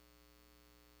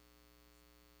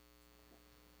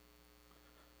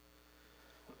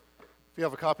If you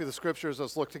have a copy of the Scriptures,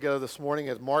 let's look together this morning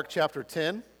at Mark chapter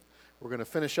 10. We're going to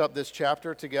finish up this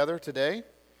chapter together today,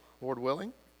 Lord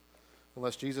willing,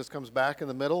 unless Jesus comes back in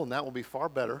the middle, and that will be far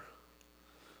better.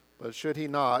 But should he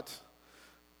not,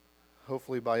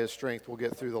 hopefully by his strength, we'll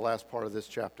get through the last part of this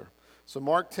chapter. So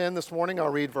Mark 10 this morning, I'll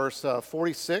read verse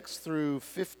 46 through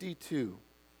 52.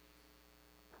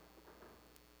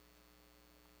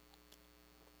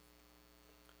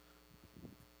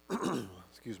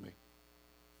 Excuse me.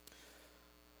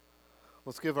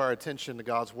 Let's give our attention to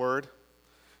God's Word,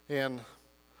 and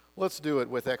let's do it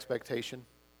with expectation.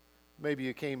 Maybe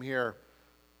you came here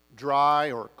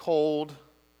dry or cold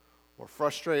or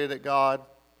frustrated at God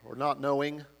or not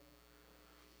knowing.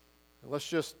 And let's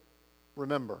just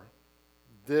remember,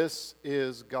 this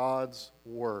is God's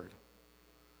Word.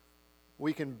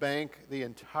 We can bank the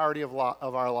entirety of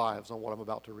our lives on what I'm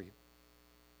about to read.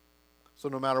 So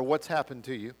no matter what's happened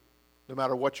to you, no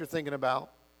matter what you're thinking about,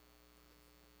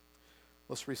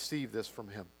 let's receive this from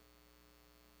him.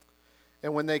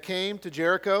 And when they came to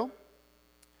Jericho,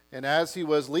 and as he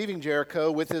was leaving Jericho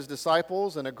with his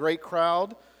disciples and a great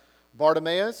crowd,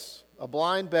 Bartimaeus, a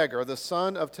blind beggar, the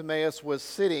son of Timaeus, was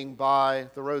sitting by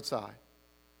the roadside.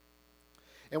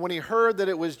 And when he heard that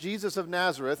it was Jesus of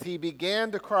Nazareth, he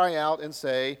began to cry out and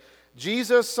say,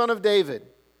 "Jesus, Son of David,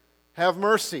 have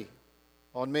mercy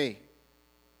on me."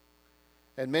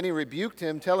 And many rebuked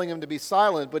him, telling him to be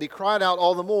silent, but he cried out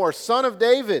all the more, "Son of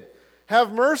David,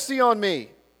 have mercy on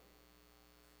me."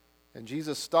 And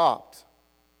Jesus stopped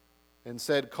and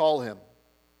said, "Call him."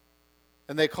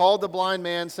 And they called the blind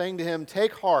man, saying to him,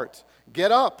 "Take heart,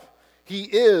 get up, he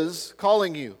is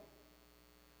calling you."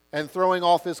 And throwing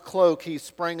off his cloak, he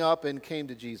sprang up and came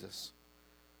to Jesus.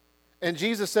 And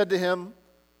Jesus said to him,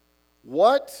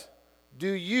 "What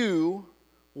do you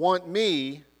want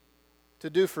me to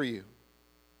do for you?"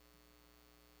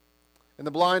 And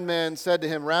the blind man said to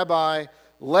him, "Rabbi,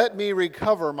 let me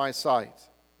recover my sight."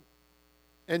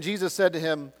 And Jesus said to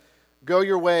him, "Go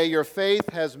your way, your faith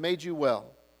has made you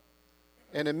well."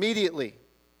 And immediately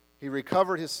he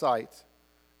recovered his sight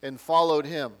and followed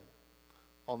him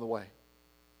on the way.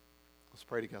 Let's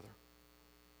pray together.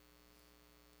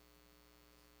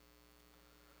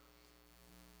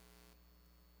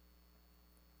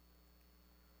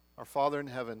 Our Father in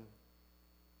heaven,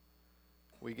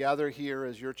 we gather here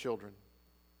as your children.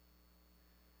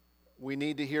 We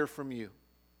need to hear from you.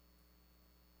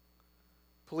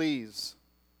 Please,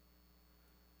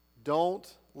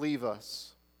 don't leave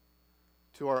us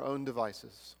to our own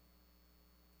devices.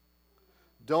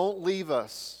 Don't leave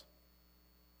us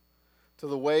to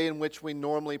the way in which we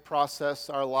normally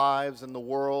process our lives and the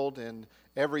world and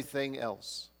everything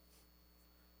else.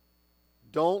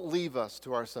 Don't leave us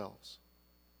to ourselves.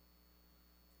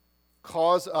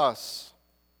 Cause us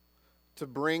to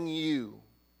bring you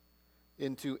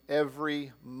into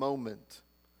every moment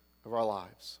of our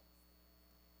lives.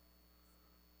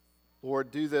 Lord,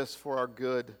 do this for our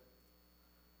good.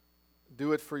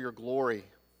 Do it for your glory.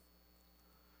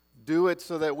 Do it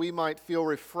so that we might feel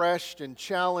refreshed and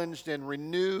challenged and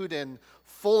renewed and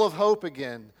full of hope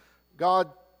again.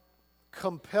 God,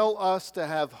 compel us to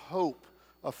have hope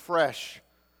afresh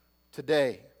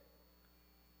today,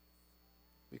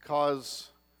 because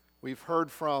we've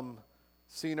heard from,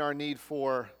 seen our need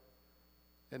for,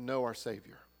 and know our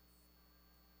Savior.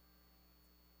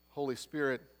 Holy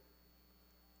Spirit,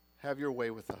 have your way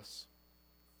with us.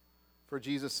 For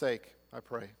Jesus' sake, I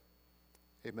pray.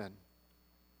 Amen.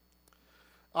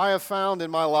 I have found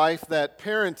in my life that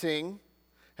parenting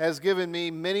has given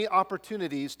me many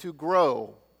opportunities to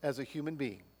grow as a human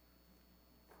being.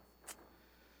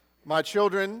 My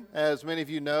children, as many of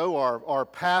you know, are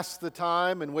past the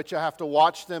time in which I have to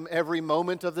watch them every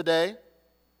moment of the day.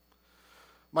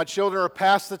 My children are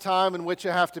past the time in which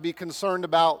I have to be concerned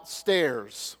about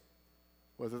stairs,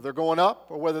 whether they're going up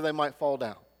or whether they might fall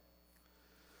down.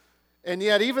 And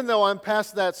yet, even though I'm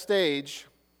past that stage,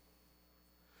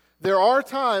 there are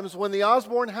times when the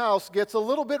Osborne house gets a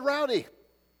little bit rowdy.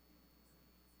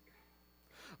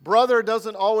 Brother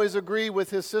doesn't always agree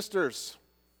with his sisters,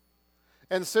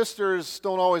 and sisters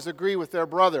don't always agree with their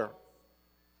brother.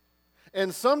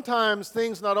 And sometimes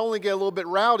things not only get a little bit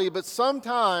rowdy, but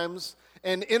sometimes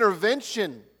an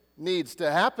intervention needs to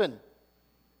happen.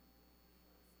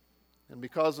 And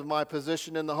because of my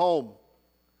position in the home,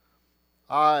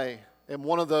 I am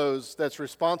one of those that's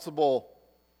responsible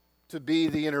to be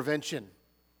the intervention.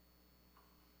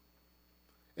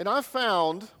 And I've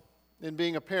found in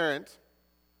being a parent,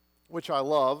 which I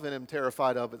love and am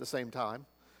terrified of at the same time,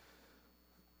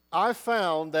 I've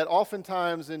found that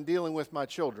oftentimes in dealing with my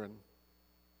children,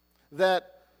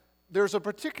 that there's a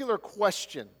particular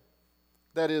question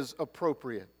that is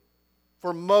appropriate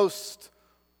for most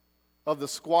of the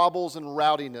squabbles and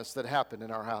rowdiness that happen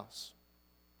in our house.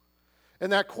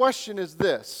 And that question is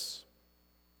this.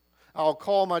 I'll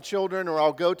call my children or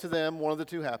I'll go to them, one of the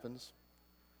two happens,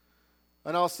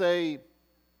 and I'll say,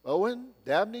 Owen,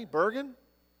 Dabney, Bergen,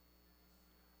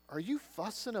 are you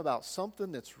fussing about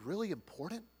something that's really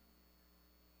important?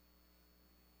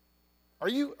 Are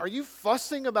you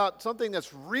fussing about something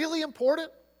that's really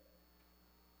important?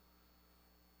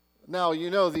 Now, you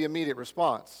know the immediate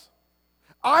response.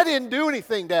 I didn't do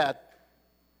anything, Dad.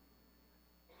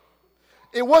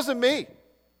 It wasn't me.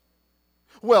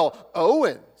 Well,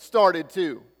 Owen started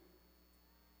to.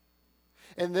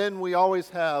 And then we always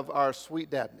have our sweet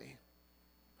Dabney,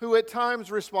 who at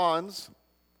times responds,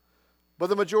 but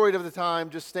the majority of the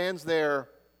time just stands there,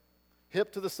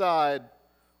 hip to the side,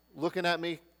 looking at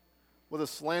me with a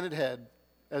slanted head,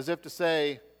 as if to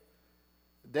say,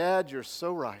 Dad, you're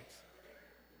so right.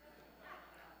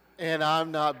 And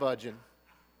I'm not budging.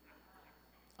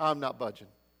 I'm not budging.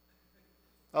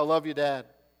 I love you, Dad,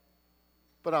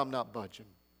 but I'm not budging.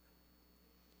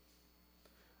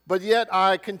 But yet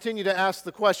I continue to ask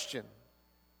the question,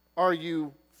 are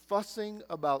you fussing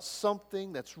about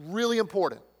something that's really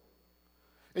important?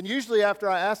 And usually after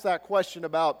I ask that question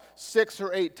about 6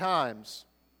 or 8 times,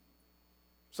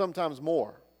 sometimes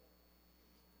more,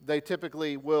 they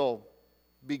typically will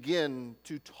begin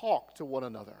to talk to one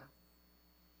another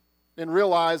and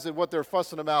realize that what they're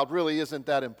fussing about really isn't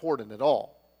that important at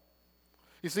all.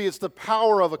 You see, it's the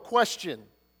power of a question.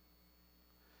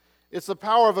 It's the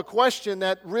power of a question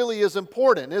that really is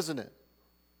important, isn't it?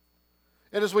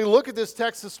 And as we look at this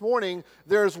text this morning,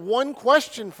 there's one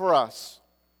question for us.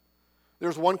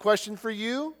 There's one question for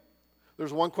you.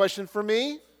 There's one question for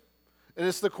me. And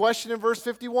it's the question in verse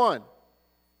 51.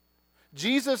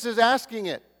 Jesus is asking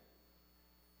it.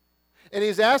 And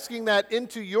he's asking that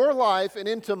into your life and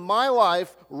into my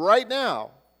life right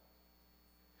now.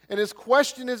 And his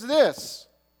question is this: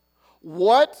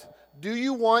 what do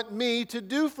you want me to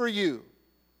do for you?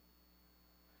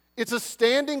 It's a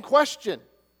standing question.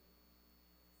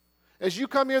 As you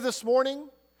come here this morning,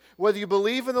 whether you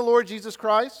believe in the Lord Jesus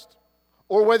Christ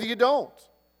or whether you don't,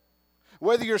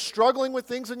 whether you're struggling with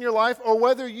things in your life or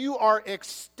whether you are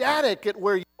ecstatic at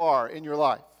where you are in your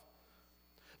life,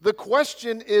 the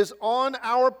question is on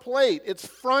our plate. It's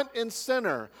front and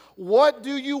center. What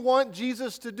do you want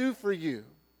Jesus to do for you?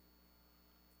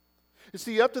 You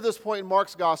see, up to this point in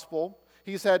Mark's gospel,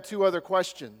 he's had 2 other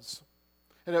questions.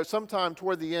 And at sometime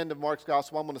toward the end of Mark's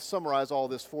gospel, I'm going to summarize all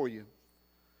this for you.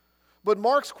 But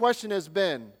Mark's question has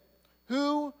been,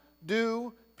 who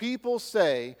do people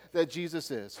say that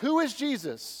Jesus is? Who is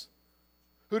Jesus?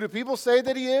 Who do people say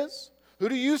that he is? Who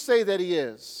do you say that he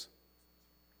is?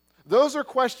 Those are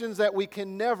questions that we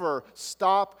can never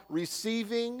stop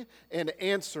receiving and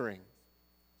answering.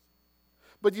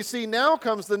 But you see, now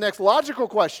comes the next logical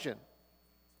question.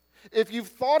 If you've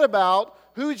thought about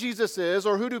who Jesus is,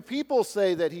 or who do people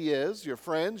say that he is, your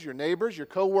friends, your neighbors, your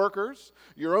co-workers,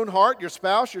 your own heart, your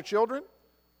spouse, your children,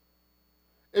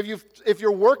 if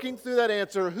you're working through that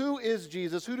answer, who is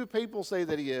Jesus? Who do people say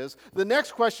that he is? The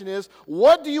next question is,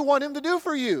 what do you want him to do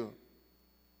for you?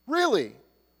 Really?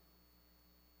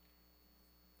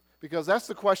 Because that's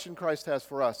the question Christ has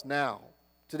for us now,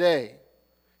 today.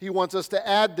 He wants us to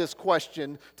add this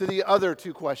question to the other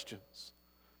 2 questions.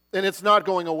 And it's not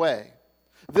going away.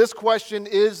 This question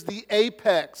is the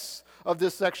apex of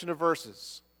this section of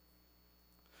verses.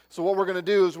 So what we're going to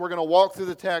do is we're going to walk through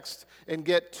the text and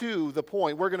get to the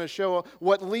point. We're going to show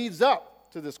what leads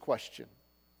up to this question.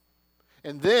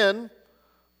 And then,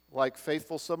 like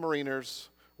faithful submariners,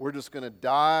 we're just going to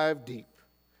dive deep.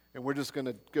 And we're just going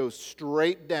to go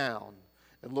straight down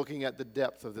and looking at the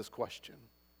depth of this question.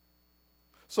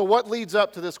 So what leads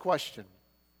up to this question?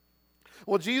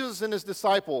 Well, Jesus and his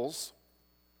disciples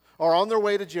are on their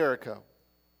way to Jericho.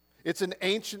 It's an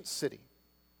ancient city.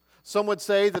 Some would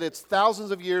say that it's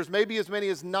thousands of years, maybe as many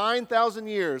as 9,000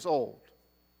 years old.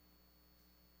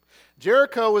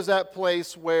 Jericho is that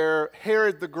place where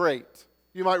Herod the Great,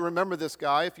 you might remember this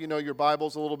guy if you know your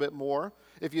Bibles a little bit more.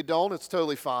 If you don't, it's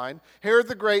totally fine. Herod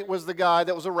the Great was the guy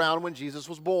that was around when Jesus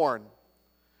was born.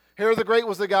 Herod the Great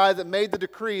was the guy that made the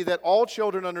decree that all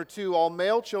children under 2, all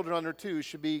male children under 2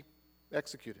 should be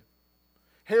executed.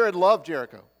 Herod loved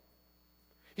Jericho.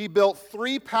 He built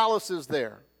 3 palaces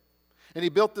there. And he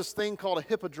built this thing called a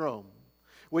hippodrome,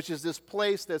 which is this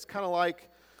place that's kind of like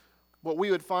what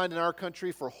we would find in our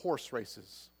country for horse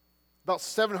races. About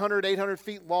 700, 800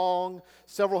 feet long,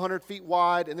 several hundred feet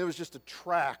wide, and there was just a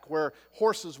track where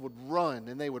horses would run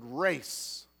and they would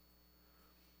race.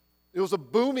 It was a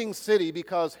booming city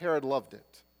because Herod loved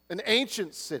it. an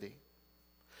ancient city.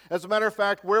 As a matter of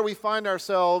fact, where we find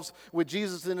ourselves with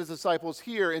Jesus and his disciples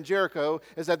here in Jericho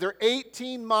is that they're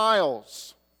 18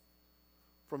 miles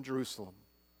from Jerusalem.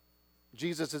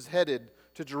 Jesus is headed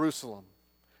to Jerusalem.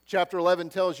 Chapter 11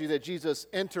 tells you that Jesus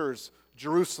enters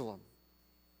Jerusalem.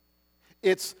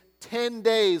 It's 10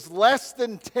 days, less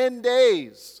than 10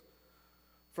 days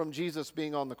from Jesus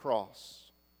being on the cross.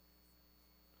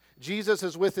 Jesus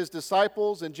is with his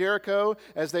disciples in Jericho.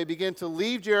 As they begin to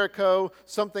leave Jericho,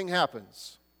 something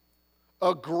happens.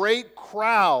 A great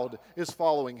crowd is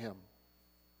following him.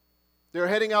 They're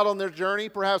heading out on their journey.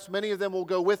 Perhaps many of them will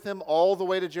go with him all the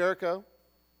way to Jericho.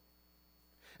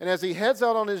 And as he heads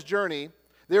out on his journey,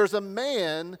 there's a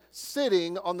man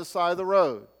sitting on the side of the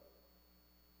road.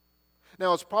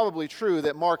 Now, it's probably true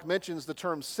that Mark mentions the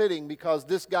term sitting because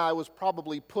this guy was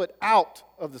probably put out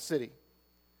of the city.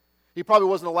 He probably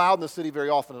wasn't allowed in the city very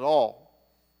often at all.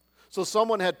 So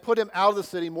someone had put him out of the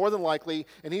city, more than likely,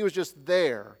 and he was just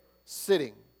there,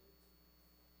 sitting.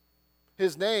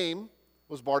 His name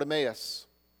was Bartimaeus.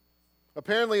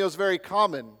 Apparently, it was very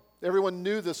common. Everyone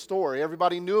knew this story.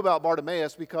 Everybody knew about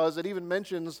Bartimaeus because it even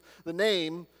mentions the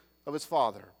name of his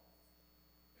father.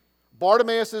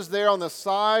 Bartimaeus is there on the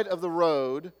side of the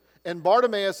road, and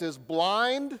Bartimaeus is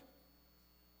blind,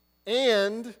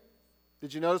 and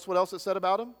did you notice what else it said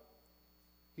about him?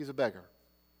 He's a beggar.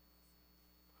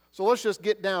 So let's just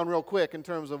get down real quick in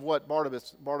terms of what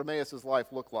Bartimaeus' life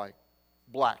looked like.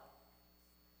 Black.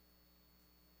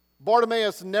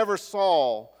 Bartimaeus never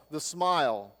saw the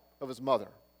smile of his mother.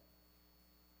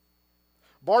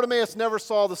 Bartimaeus never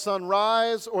saw the sun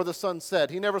rise or the sun set.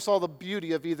 He never saw the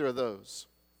beauty of either of those.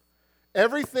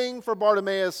 Everything for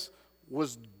Bartimaeus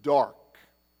was dark.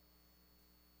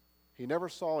 He never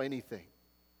saw anything.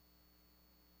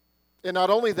 And not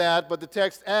only that, but the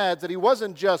text adds that he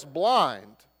wasn't just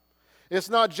blind. It's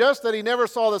not just that he never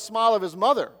saw the smile of his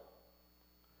mother.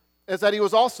 It's that he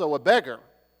was also a beggar.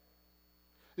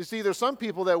 You see, there's some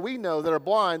people that we know that are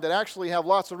blind that actually have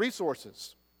lots of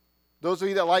resources. Those of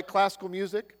you that like classical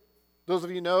music, those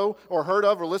of you know or heard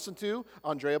of or listened to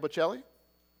Andrea Bocelli,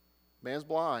 man's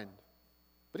blind,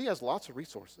 but he has lots of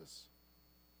resources.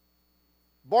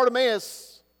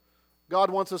 Bartimaeus,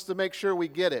 God wants us to make sure we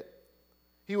get it.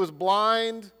 He was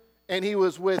blind and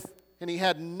he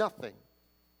had nothing.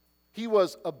 He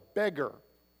was a beggar.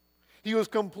 He was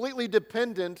completely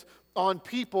dependent on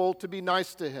people to be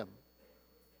nice to him.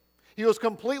 He was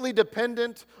completely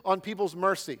dependent on people's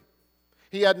mercy.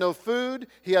 He had no food.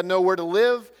 He had nowhere to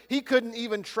live. He couldn't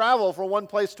even travel from one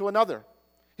place to another.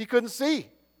 He couldn't see.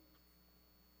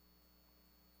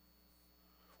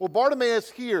 Well,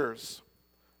 Bartimaeus hears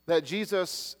that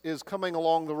Jesus is coming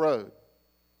along the road.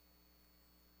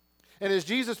 And as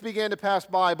Jesus began to pass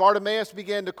by, Bartimaeus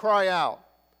began to cry out,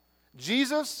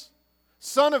 "Jesus,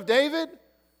 Son of David,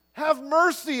 have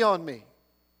mercy on me."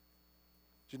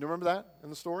 Do you remember that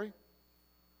in the story?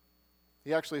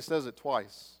 He actually says it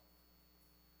twice.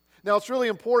 Now, it's really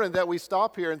important that we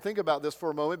stop here and think about this for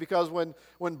a moment because when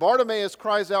Bartimaeus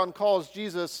cries out and calls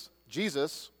Jesus,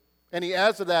 Jesus, and he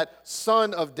adds to that,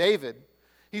 Son of David,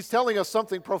 he's telling us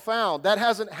something profound. That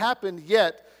hasn't happened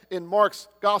yet in Mark's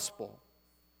gospel.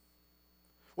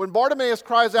 When Bartimaeus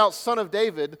cries out, Son of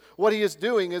David, what he is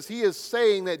doing is he is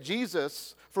saying that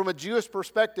Jesus, from a Jewish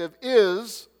perspective,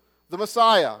 is the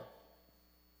Messiah.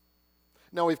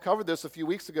 Now, we've covered this a few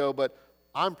weeks ago, but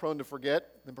I'm prone to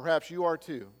forget, and perhaps you are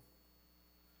too.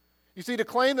 You see, to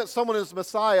claim that someone is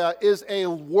Messiah is a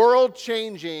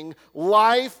world-changing,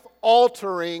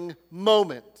 life-altering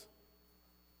moment.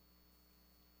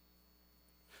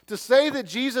 To say that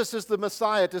Jesus is the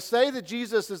Messiah, to say that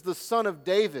Jesus is the Son of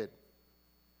David,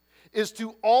 is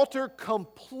to alter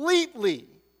completely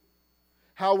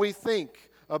how we think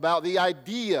about the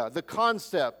idea, the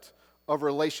concept of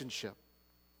relationship.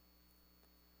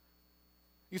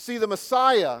 You see, the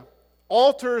Messiah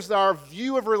alters our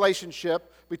view of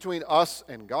relationship between us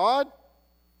and God,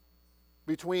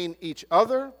 between each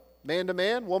other, man to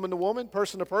man, woman to woman,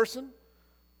 person to person,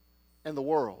 and the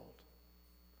world.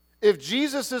 If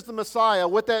Jesus is the Messiah,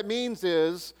 what that means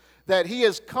is that he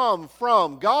has come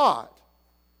from God.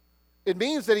 It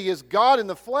means that he is God in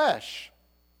the flesh.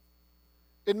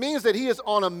 It means that he is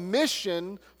on a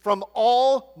mission from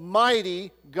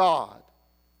Almighty God.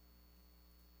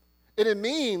 And it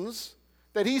means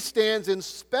that he stands in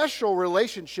special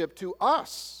relationship to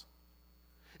us.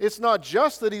 It's not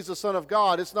just that he's the Son of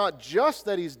God. It's not just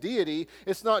that he's deity.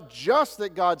 It's not just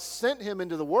that God sent him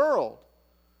into the world.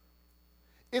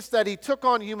 It's that he took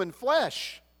on human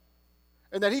flesh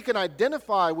and that he can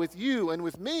identify with you and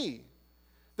with me.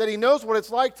 That he knows what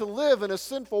it's like to live in a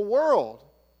sinful world.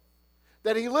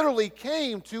 that he literally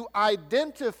came to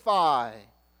identify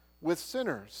with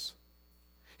sinners.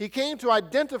 He came to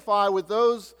identify with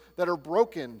those that are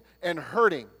broken and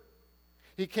hurting.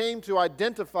 He came to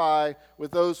identify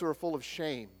with those who are full of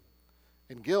shame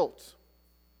and guilt.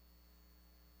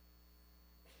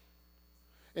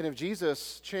 And if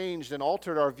Jesus changed and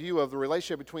altered our view of the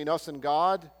relationship between us and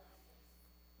God,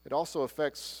 it also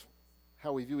affects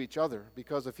how we view each other.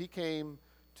 Because if he came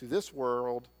to this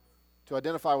world to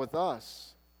identify with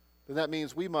us, then that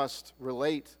means we must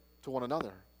relate to one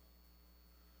another.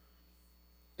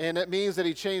 And it means that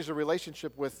he changed the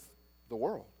relationship with the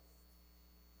world.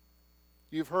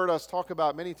 You've heard us talk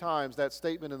about many times that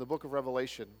statement in the book of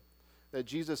Revelation that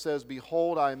Jesus says,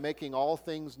 "Behold, I am making all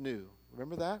things new."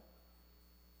 Remember that?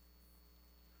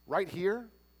 Right here,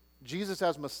 Jesus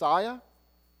as Messiah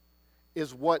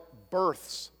is what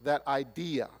births that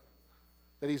idea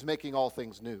that he's making all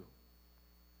things new.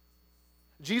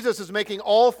 Jesus is making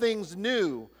all things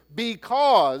new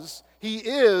because he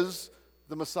is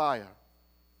the Messiah.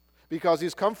 Because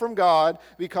he's come from God,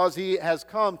 because he has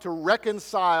come to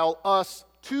reconcile us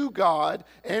to God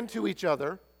and to each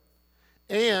other,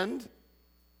 and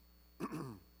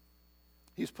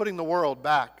he's putting the world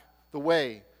back the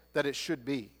way that it should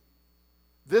be.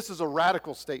 This is a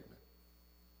radical statement.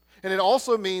 And it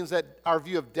also means that our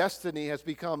view of destiny has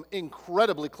become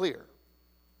incredibly clear.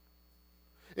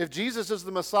 If Jesus is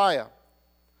the Messiah,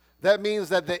 that means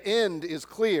that the end is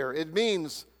clear. It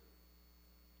means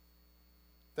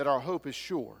that our hope is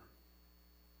sure.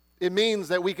 It means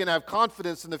that we can have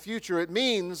confidence in the future. It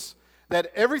means that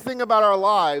everything about our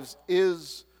lives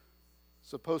is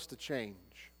supposed to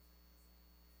change.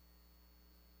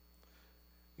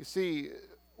 You see,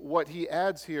 what he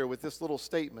adds here with this little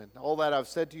statement, all that I've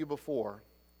said to you before,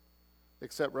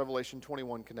 except Revelation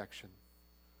 21 connection.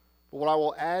 But what I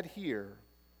will add here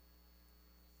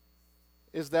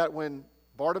is that when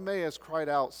Bartimaeus cried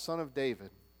out, "Son of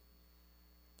David,"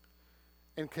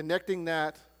 and connecting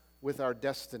that with our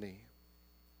destiny,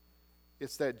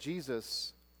 it's that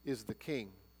Jesus is the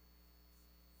King.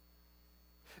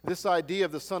 This idea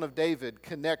of the Son of David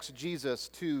connects Jesus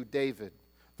to David,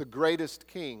 the greatest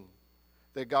king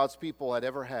that God's people had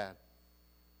ever had.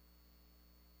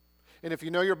 And if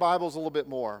you know your Bibles a little bit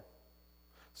more,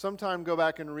 sometime go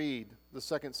back and read the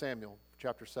 2 Samuel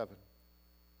chapter 7.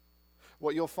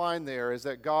 What you'll find there is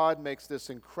that God makes this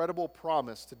incredible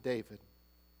promise to David.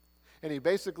 And he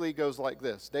basically goes like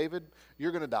this: David,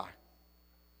 you're going to die.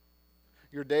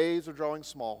 Your days are drawing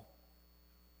small.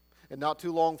 And not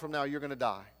too long from now, you're going to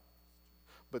die.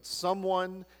 But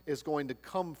someone is going to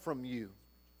come from you.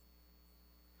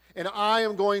 And I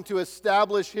am going to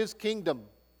establish his kingdom.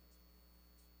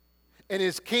 And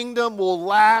his kingdom will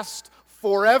last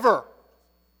forever.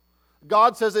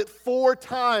 God says it 4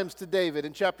 times to David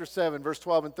in chapter 7, verse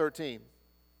 12 and 13.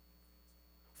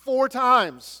 4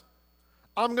 times.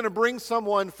 I'm going to bring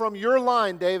someone from your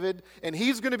line, David, and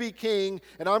he's going to be king,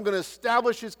 and I'm going to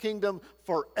establish his kingdom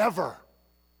forever.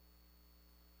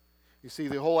 You see,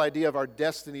 the whole idea of our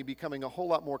destiny becoming a whole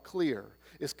lot more clear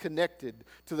is connected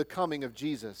to the coming of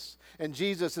Jesus. And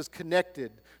Jesus is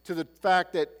connected to the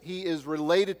fact that he is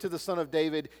related to the Son of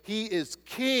David. He is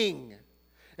king,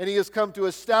 and he has come to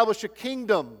establish a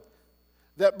kingdom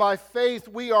that by faith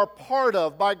we are part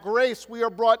of, by grace we are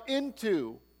brought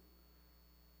into.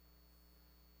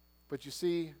 But you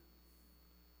see,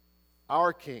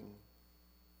 our King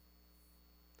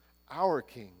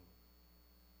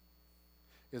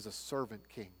is a servant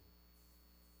king.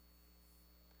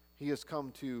 He has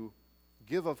come to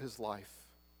give of his life.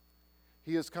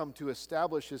 He has come to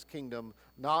establish his kingdom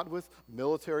not with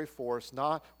military force,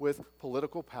 not with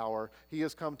political power. He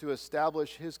has come to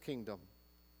establish his kingdom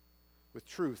with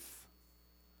truth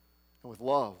and with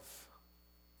love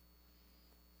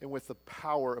and with the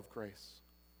power of grace.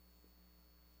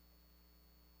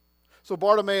 So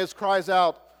Bartimaeus cries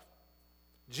out,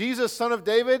 "Jesus, Son of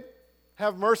David,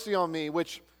 have mercy on me,"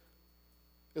 which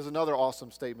is another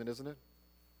awesome statement, isn't it?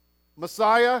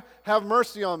 Messiah, have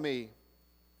mercy on me.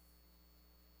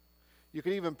 You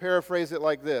can even paraphrase it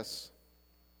like this.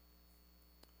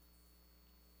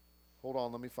 Hold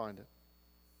on, let me find it.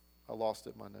 I lost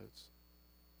it in my notes.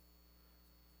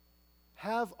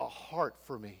 Have a heart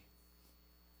for me.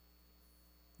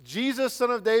 Jesus, Son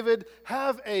of David,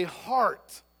 have a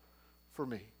heart for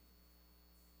me.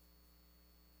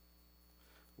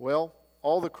 Well,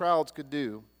 all the crowds could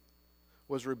do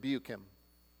was rebuke him.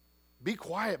 Be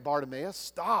quiet, Bartimaeus.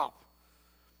 Stop.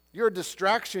 You're a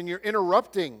distraction. You're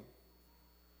interrupting.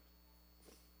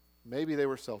 Maybe they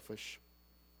were selfish.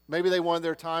 Maybe they wanted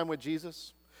their time with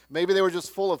Jesus. Maybe they were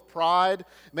just full of pride.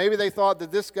 Maybe they thought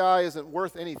that this guy isn't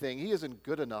worth anything. He isn't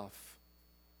good enough.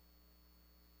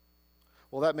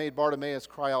 Well, that made Bartimaeus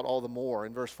cry out all the more.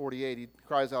 In verse 48, he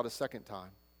cries out a second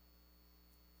time.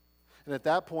 And at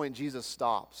that point, Jesus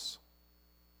stops.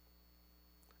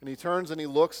 And he turns and he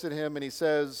looks at him and he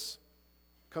says,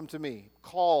 "Come to me.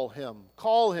 Call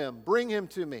him, bring him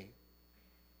to me."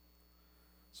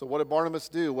 So what did Barnabas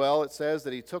do? Well, it says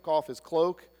that he took off his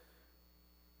cloak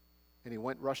and he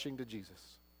went rushing to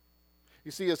Jesus.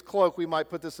 You see, his cloak, we might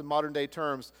put this in modern day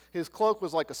terms, his cloak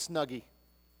was like a Snuggie.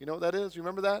 You know what that is? You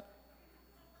remember that?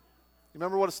 You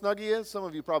remember what a Snuggie is? Some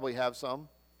of you probably have some.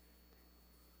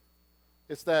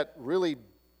 It's that really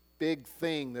big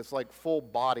thing that's like full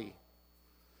body.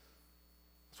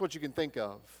 That's what you can think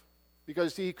of.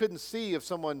 Because see, he couldn't see if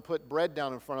someone put bread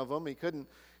down in front of him. He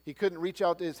couldn't reach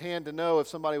out to his hand to know if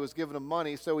somebody was giving him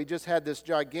money, so he just had this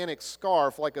gigantic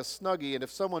scarf like a Snuggie, and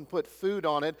if someone put food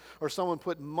on it or someone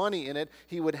put money in it,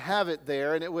 he would have it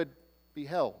there and it would be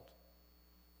held.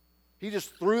 He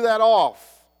just threw that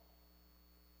off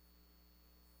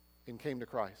and came to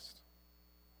Christ.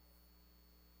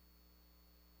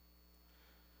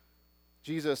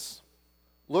 Jesus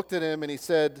looked at him and he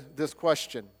said this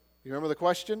question. You remember the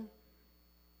question?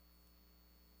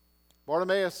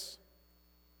 "Bartimaeus,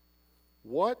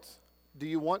 what do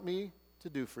you want me to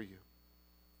do for you?"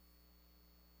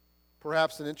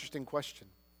 Perhaps an interesting question.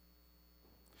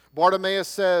 Bartimaeus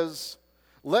says,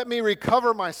 "Let me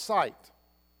recover my sight.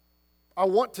 I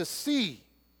want to see."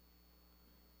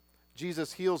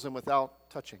 Jesus heals him without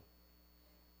touching.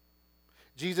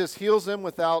 Jesus heals him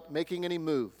without making any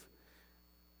move.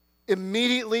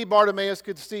 Immediately Bartimaeus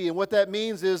could see, and what that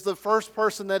means is the first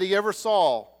person that he ever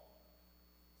saw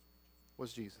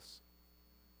was Jesus.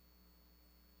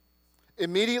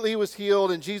 Immediately he was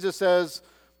healed, and Jesus says,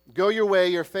 "Go your way,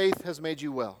 your faith has made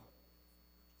you well."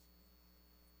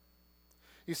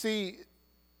 You see,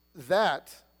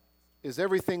 that is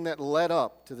everything that led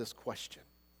up to this question.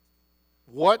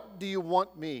 What do you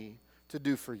want me to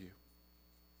do for you?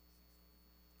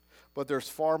 But there's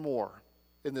far more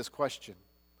in this question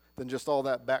than just all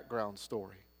that background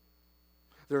story.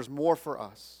 There's more for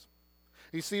us.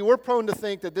 You see, we're prone to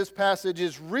think that this passage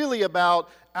is really about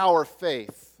our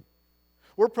faith.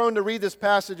 We're prone to read this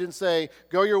passage and say,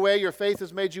 "Go your way, your faith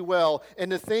has made you well,"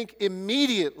 and to think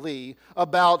immediately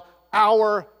about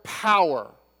our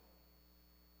power.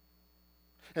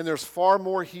 And there's far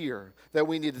more here that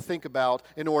we need to think about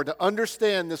in order to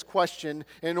understand this question,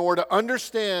 in order to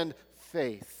understand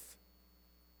faith.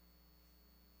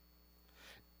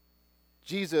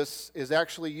 Jesus is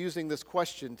actually using this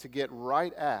question to get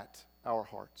right at our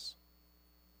hearts.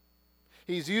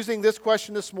 He's using this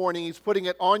question this morning. He's putting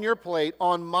it on your plate,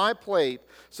 on my plate,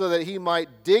 so that he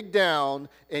might dig down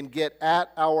and get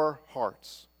at our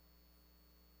hearts.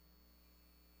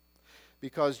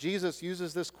 Because Jesus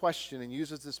uses this question and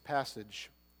uses this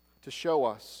passage to show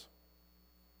us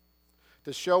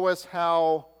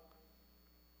how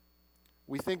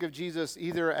we think of Jesus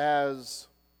either as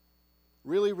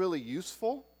really, really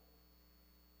useful,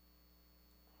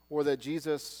 or that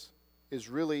Jesus is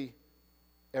really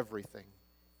everything.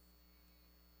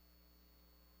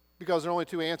 Because there are only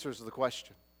two answers to the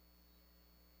question.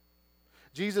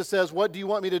 Jesus says, "What do you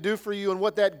want me to do for you?" And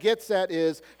what that gets at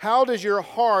is, how does your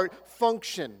heart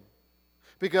function?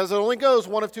 Because it only goes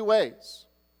one of two ways.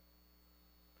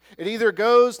 It either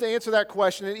goes to answer that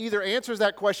question, it either answers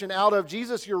that question out of,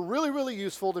 "Jesus, you're really, really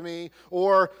useful to me,"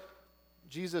 or,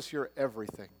 "Jesus, you're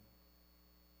everything."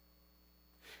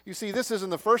 You see, this isn't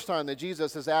the first time that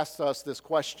Jesus has asked us this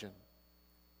question.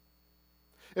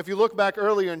 If you look back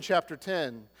earlier in chapter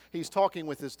 10, he's talking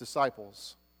with his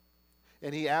disciples.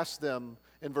 And he asked them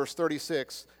in verse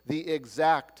 36 the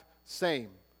exact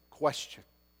same question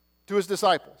to his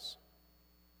disciples.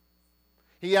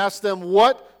 He asked them,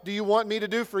 "What do you want me to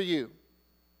do for you?"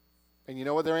 And you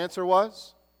know what their answer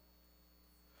was?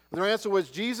 Their answer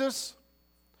was, "Jesus,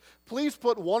 please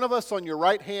put one of us on your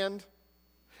right hand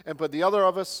and put the other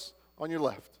of us on your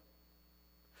left.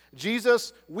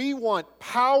 Jesus, we want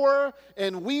power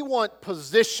and we want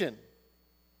position.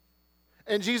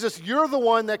 And Jesus, you're the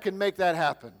one that can make that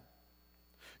happen.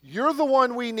 You're the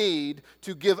one we need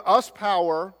to give us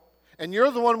power, and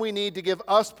you're the one we need to give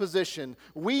us position.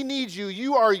 We need you.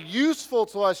 You are useful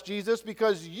to us, Jesus,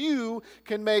 because you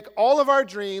can make all of our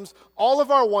dreams, all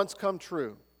of our wants come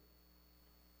true.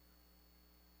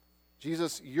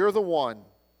 Jesus, you're the one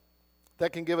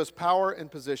that can give us power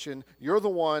and position. You're the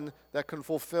one that can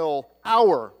fulfill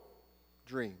our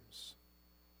dreams."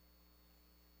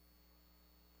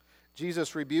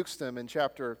 Jesus rebukes them in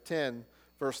chapter 10,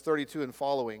 verse 32 and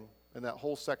following, in that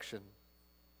whole section.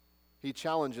 he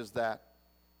challenges that.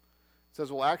 He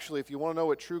says, well, actually, if you want to know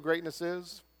what true greatness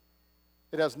is,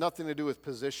 it has nothing to do with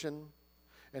position,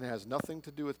 and it has nothing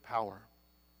to do with power.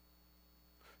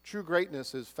 True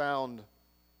greatness is found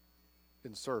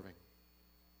in serving.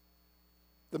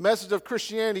 The message of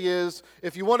Christianity is,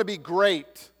 if you want to be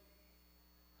great,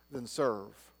 then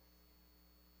serve.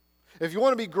 If you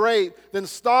want to be great, then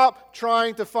stop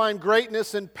trying to find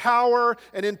greatness in power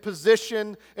and in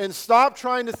position, and stop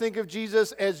trying to think of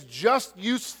Jesus as just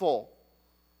useful.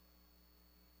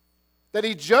 That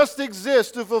he just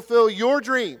exists to fulfill your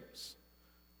dreams.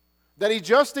 That he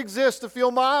just exists to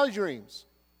fulfill my dreams.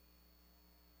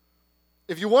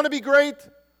 If you want to be great,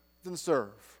 then serve.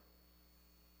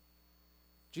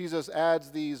 Jesus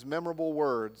adds these memorable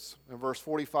words in verse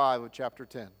 45 of chapter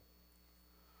 10.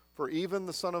 For even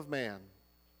the Son of Man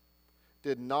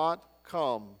did not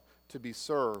come to be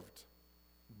served,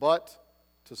 but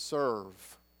to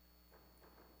serve,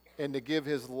 and to give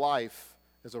his life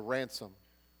as a ransom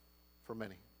for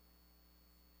many.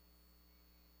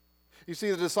 You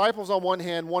see, the disciples on one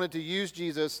hand wanted to use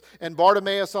Jesus, and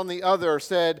Bartimaeus on the other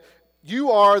said,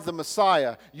 you are the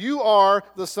Messiah. You are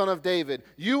the Son of David.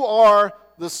 You are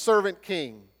the servant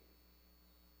king.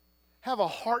 Have a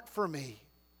heart for me.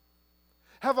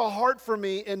 Have a heart for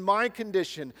me in my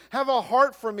condition. Have a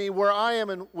heart for me where I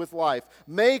am with life.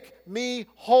 Make me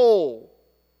whole.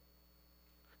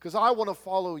 Because I want to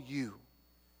follow you.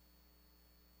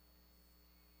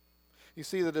 You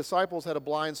see, the disciples had a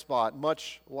blind spot,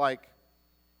 much like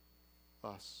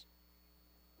us.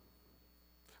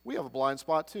 We have a blind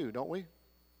spot too, don't we?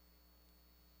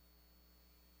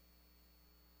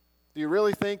 Do you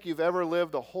really think you've ever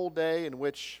lived a whole day in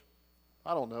which,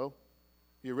 I don't know,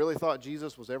 you really thought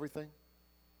Jesus was everything?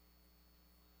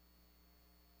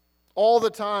 All the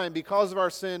time, because of our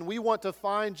sin, we want to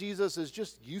find Jesus as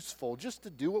just useful, just to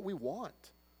do what we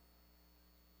want.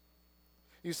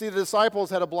 You see, the disciples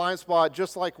had a blind spot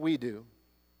just like we do.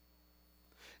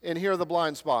 And here are the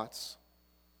blind spots.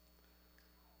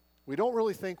 We don't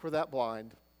really think we're that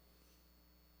blind.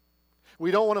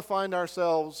 We don't want to find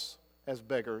ourselves as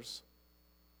beggars.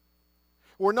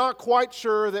 We're not quite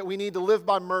sure that we need to live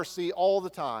by mercy all the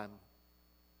time.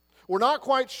 We're not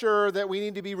quite sure that we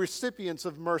need to be recipients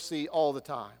of mercy all the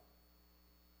time.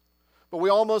 But we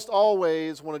almost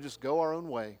always want to just go our own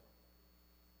way.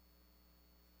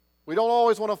 We don't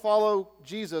always want to follow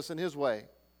Jesus in his way,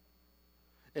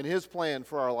 in his plan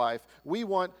for our life. We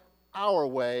want our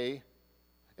way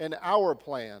and our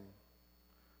plan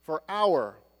for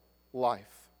our life.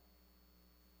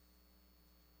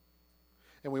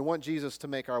 And we want Jesus to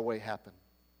make our way happen.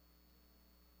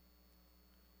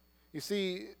 You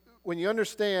see, when you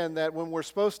understand that when we're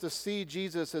supposed to see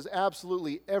Jesus as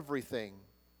absolutely everything,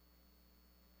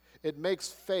 it makes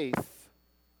faith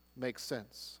make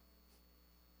sense.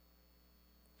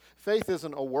 Faith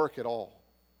isn't a work at all.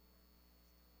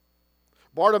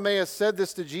 Bartimaeus said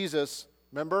this to Jesus,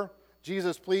 remember?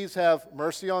 Jesus, please have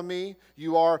mercy on me.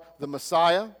 You are the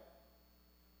Messiah.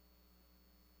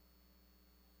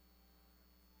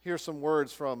 Here's some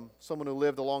words from someone who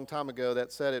lived a long time ago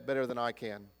that said it better than I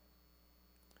can.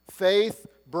 Faith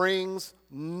brings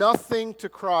nothing to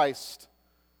Christ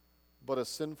but a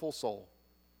sinful soul.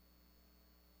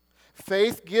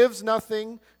 Faith gives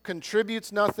nothing,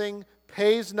 contributes nothing,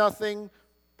 pays nothing,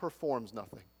 performs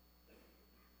nothing.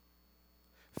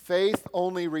 Faith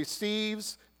only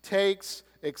receives, takes,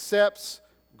 accepts,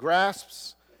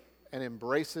 grasps, and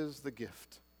embraces the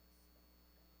gift.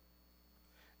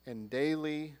 And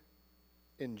daily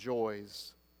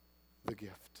enjoys the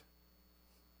gift.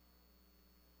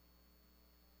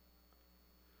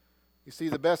 You see,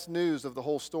 the best news of the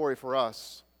whole story for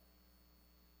us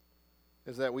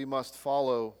is that we must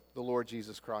follow the Lord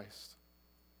Jesus Christ.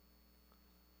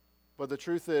 But the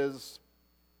truth is,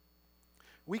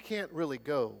 we can't really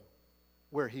go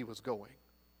where he was going.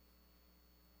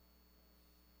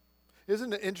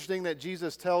 Isn't it interesting that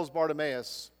Jesus tells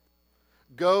Bartimaeus,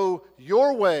 go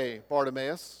your way,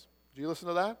 Bartimaeus. Did you listen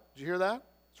to that? Did you hear that?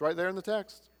 It's right there in the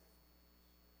text.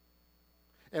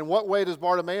 And what way does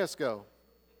Bartimaeus go?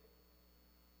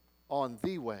 On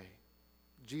the way,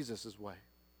 Jesus' way.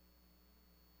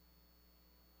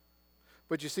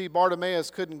 But you see, Bartimaeus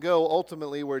couldn't go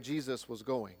ultimately where Jesus was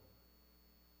going.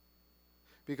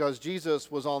 Because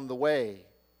Jesus was on the way,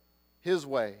 his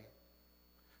way,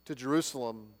 to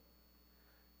Jerusalem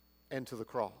and to the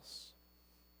cross.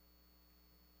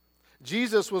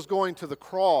 Jesus was going to the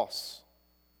cross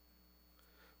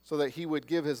so that he would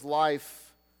give his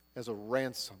life as a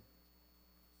ransom.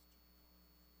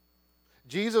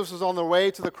 Jesus was on the way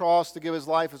to the cross to give his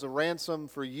life as a ransom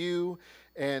for you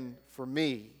and for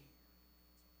me.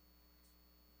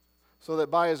 so that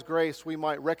by His grace we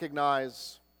might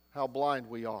recognize how blind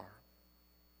we are.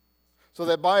 So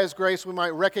that by His grace we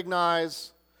might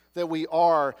recognize that we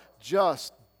are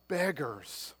just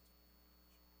beggars.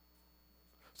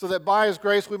 So that by His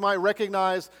grace we might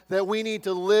recognize that we need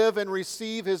to live and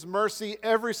receive His mercy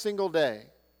every single day,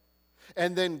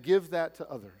 and then give that to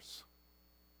others.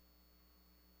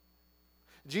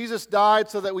 Jesus died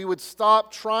so that we would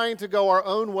stop trying to go our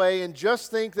own way and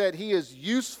just think that He is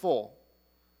useful,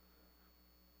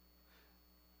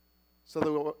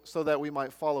 so that we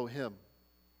might follow Him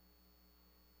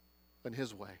in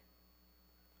His way,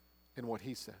 in what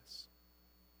He says.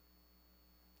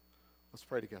 Let's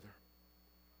pray together.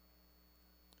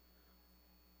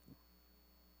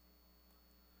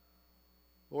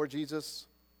 Lord Jesus,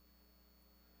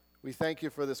 we thank You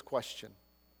for this question.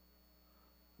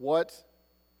 What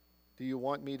do You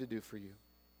want me to do for You?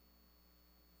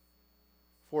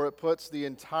 For it puts the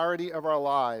entirety of our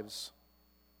lives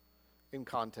in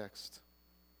context.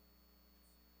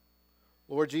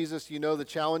 Lord Jesus, You know the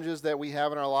challenges that we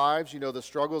have in our lives. You know the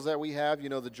struggles that we have. You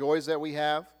know the joys that we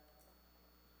have.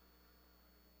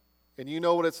 And You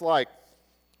know what it's like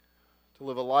to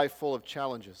live a life full of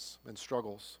challenges and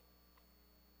struggles.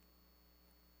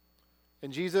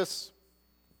 And Jesus,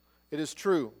 it is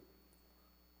true.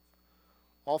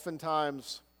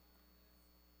 Oftentimes,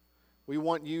 we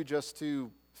want You just to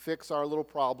fix our little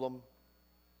problem,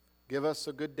 give us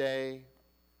a good day,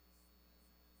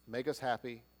 make us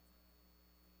happy.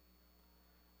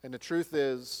 And the truth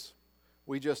is,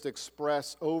 we just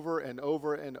express over and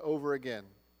over and over again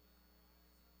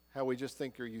how we just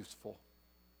think You're useful.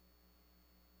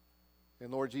 And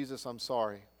Lord Jesus, I'm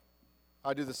sorry.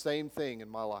 I do the same thing in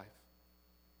my life.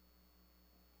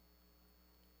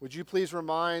 Would You please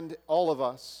remind all of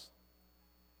us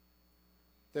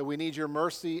that we need Your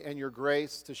mercy and Your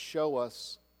grace to show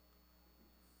us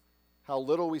how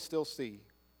little we still see,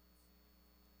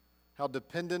 how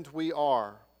dependent we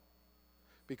are,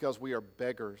 because we are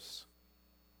beggars.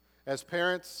 As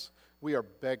parents, we are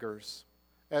beggars.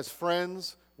 As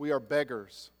friends, we are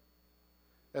beggars.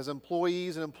 As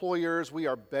employees and employers, we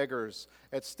are beggars.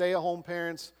 As stay-at-home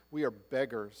parents, we are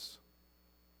beggars.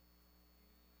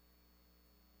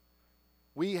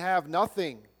 We have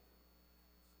nothing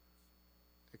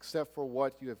except for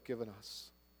what You have given us.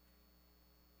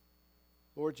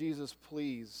 Lord Jesus,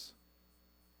 please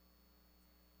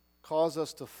cause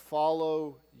us to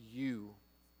follow You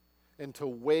and to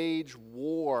wage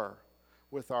war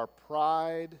with our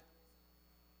pride,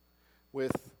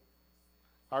 with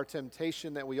our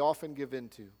temptation that we often give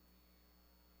into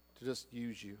to just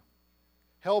use You.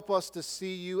 Help us to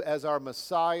see You as our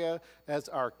Messiah, as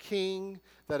our King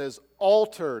that has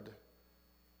altered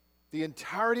the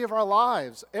entirety of our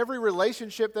lives, every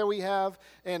relationship that we have,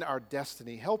 and our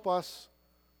destiny. Help us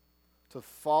to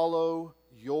follow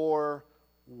Your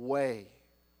way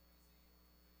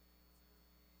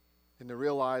and to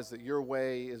realize that Your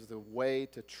way is the way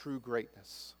to true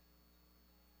greatness.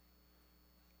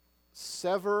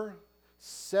 Sever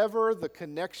the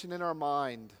connection in our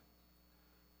mind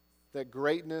that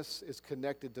greatness is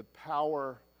connected to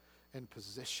power and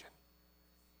position.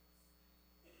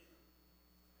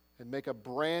 And make a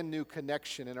brand new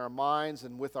connection in our minds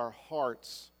and with our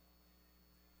hearts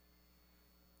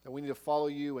that we need to follow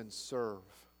You and serve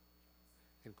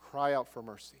and cry out for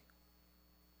mercy.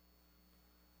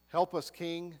 Help us,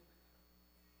 King.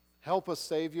 Help us,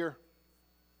 Savior.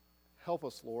 Help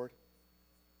us, Lord.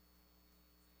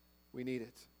 We need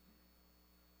it.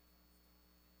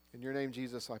 In Your name,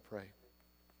 Jesus, I pray.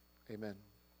 Amen.